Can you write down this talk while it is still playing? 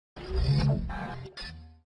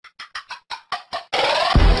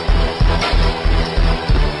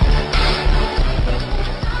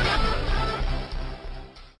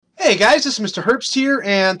Hey guys, this is Mr. Herbst here,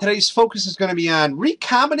 and today's focus is going to be on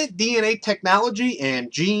recombinant DNA technology and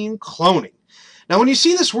gene cloning. Now when you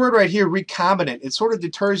see this word right here, recombinant, it sort of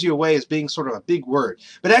deters you away as being sort of a big word.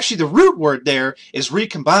 But actually the root word there is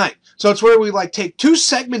recombine. So it's where we like take two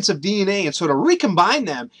segments of DNA and sort of recombine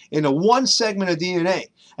them into one segment of DNA.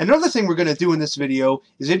 Another thing we're going to do in this video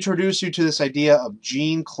is introduce you to this idea of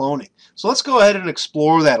gene cloning. So let's go ahead and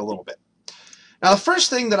explore that a little bit. Now the first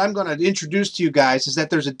thing that I'm going to introduce to you guys is that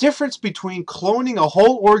there's a difference between cloning a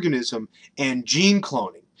whole organism and gene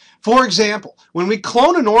cloning. For example, when we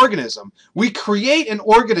clone an organism, we create an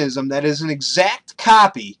organism that is an exact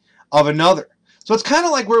copy of another. So it's kind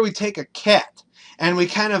of like where we take a cat and we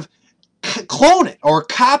kind of clone it or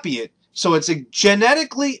copy it so it's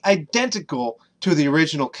genetically identical to the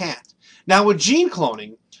original cat. Now with gene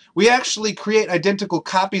cloning, we actually create identical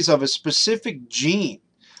copies of a specific gene.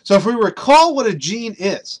 So if we recall what a gene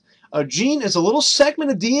is a little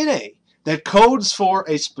segment of DNA that codes for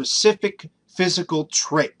a specific physical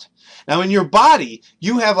trait. Now in your body,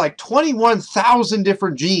 you have like 21,000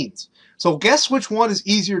 different genes. So guess which one is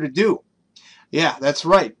easier to do? Yeah, that's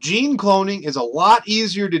right. Gene cloning is a lot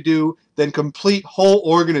easier to do than complete whole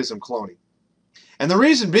organism cloning. And the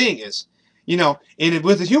reason being is,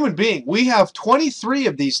 with a human being, we have 23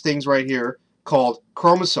 of these things right here called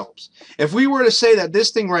chromosomes. If we were to say that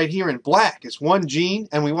this thing right here in black is one gene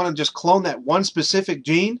and we want to just clone that one specific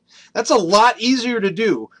gene, that's a lot easier to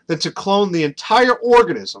do than to clone the entire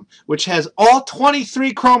organism, which has all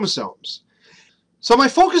 23 chromosomes. So my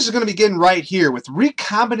focus is going to begin right here with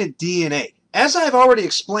recombinant DNA. As I've already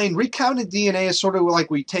explained, recombinant DNA is sort of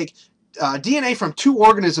like we take DNA from two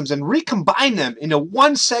organisms and recombine them into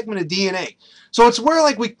one segment of DNA. So it's where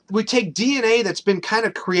like we take DNA that's been kind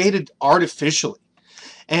of created artificially.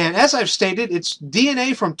 And as I've stated, it's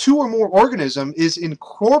DNA from two or more organisms is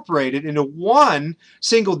incorporated into one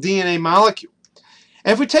single DNA molecule.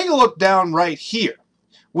 And if we take a look down right here,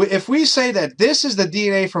 if we say that this is the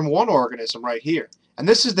DNA from one organism right here, and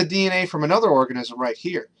this is the DNA from another organism right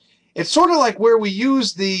here, it's sort of like where we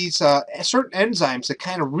use these certain enzymes to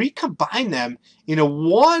kind of recombine them into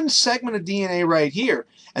one segment of DNA right here.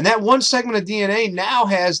 And that one segment of DNA now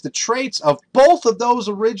has the traits of both of those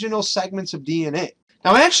original segments of DNA.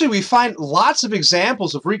 Now actually we find lots of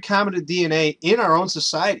examples of recombinant DNA in our own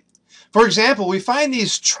society. For example, we find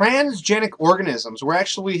these transgenic organisms where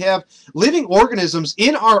actually we have living organisms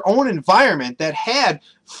in our own environment that had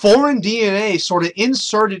foreign DNA sort of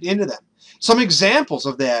inserted into them. Some examples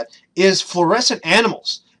of that is fluorescent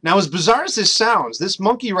animals. Now as bizarre as this sounds, this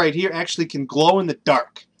monkey right here actually can glow in the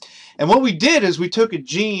dark. And what we did is we took a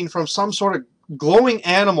gene from some sort of glowing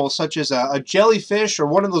animal such as a jellyfish or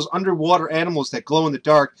one of those underwater animals that glow in the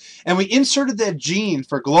dark, and we inserted that gene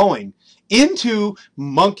for glowing into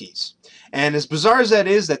monkeys. And as bizarre as that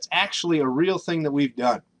is, that's actually a real thing that we've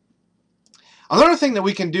done. Another thing that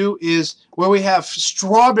we can do is where we have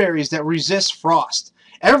strawberries that resist frost.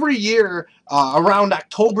 Every year around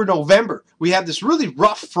October, November, we have this really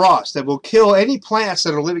rough frost that will kill any plants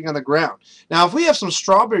that are living on the ground. Now, if we have some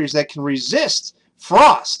strawberries that can resist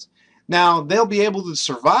frost, now they'll be able to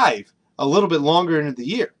survive a little bit longer into the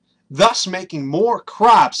year, thus making more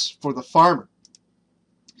crops for the farmer.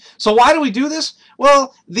 So why do we do this?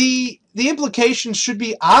 Well, the implications should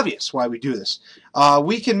be obvious why we do this.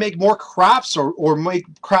 We can make more crops or make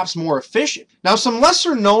crops more efficient. Now, some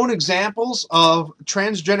lesser known examples of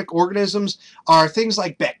transgenic organisms are things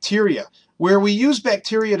like bacteria, where we use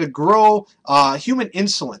bacteria to grow human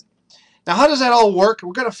insulin. Now, how does that all work?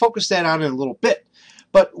 We're going to focus that on in a little bit.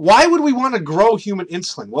 But why would we want to grow human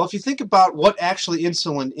insulin? Well, if you think about what actually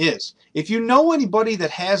insulin is, if you know anybody that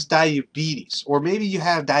has diabetes, or maybe you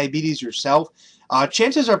have diabetes yourself,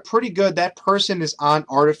 chances are pretty good that person is on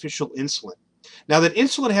artificial insulin. Now that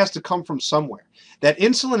insulin has to come from somewhere. That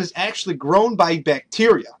insulin is actually grown by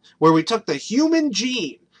bacteria, where we took the human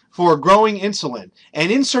gene for growing insulin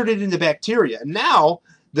and inserted it into bacteria. And now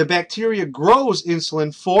the bacteria grows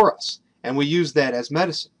insulin for us, and we use that as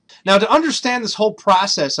medicine. Now, to understand this whole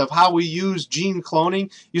process of how we use gene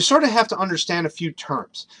cloning, you sort of have to understand a few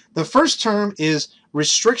terms. The first term is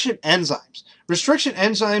restriction enzymes. Restriction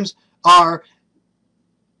enzymes are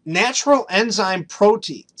natural enzyme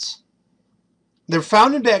proteins. They're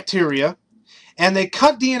found in bacteria, and they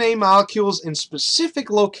cut DNA molecules in specific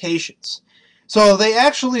locations. So they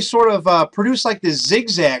actually sort of produce like this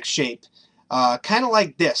zigzag shape, kind of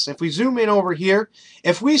like this. If we zoom in over here,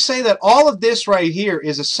 if we say that all of this right here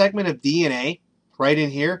is a segment of DNA, right in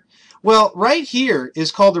here, Well, right here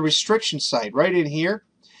is called the restriction site, right in here.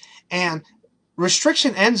 And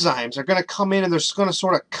restriction enzymes are going to come in and they're going to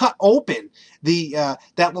sort of cut open the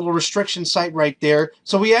that little restriction site right there.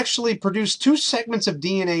 So we actually produce two segments of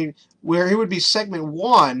DNA where here would be segment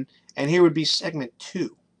 1 and here would be segment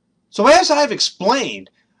 2. So as I've explained,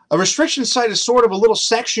 a restriction site is sort of a little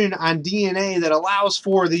section on DNA that allows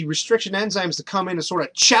for the restriction enzymes to come in and sort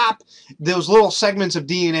of chop those little segments of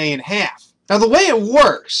DNA in half. Now the way it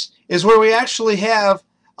works is where we actually have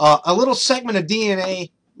a little segment of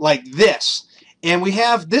DNA like this. And we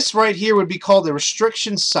have this right here would be called the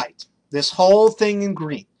restriction site, this whole thing in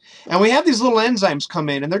green. And we have these little enzymes come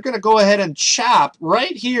in and they're going to go ahead and chop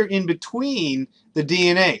right here in between the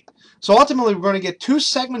DNA. So ultimately we're going to get two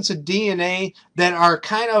segments of DNA that are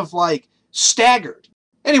kind of like staggered.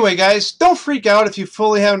 Anyway guys, don't freak out if you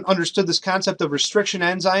fully haven't understood this concept of restriction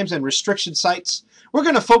enzymes and restriction sites. We're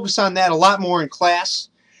going to focus on that a lot more in class.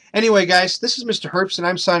 Anyway guys, this is Mr. Herbst and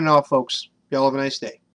I'm signing off folks. Y'all have a nice day.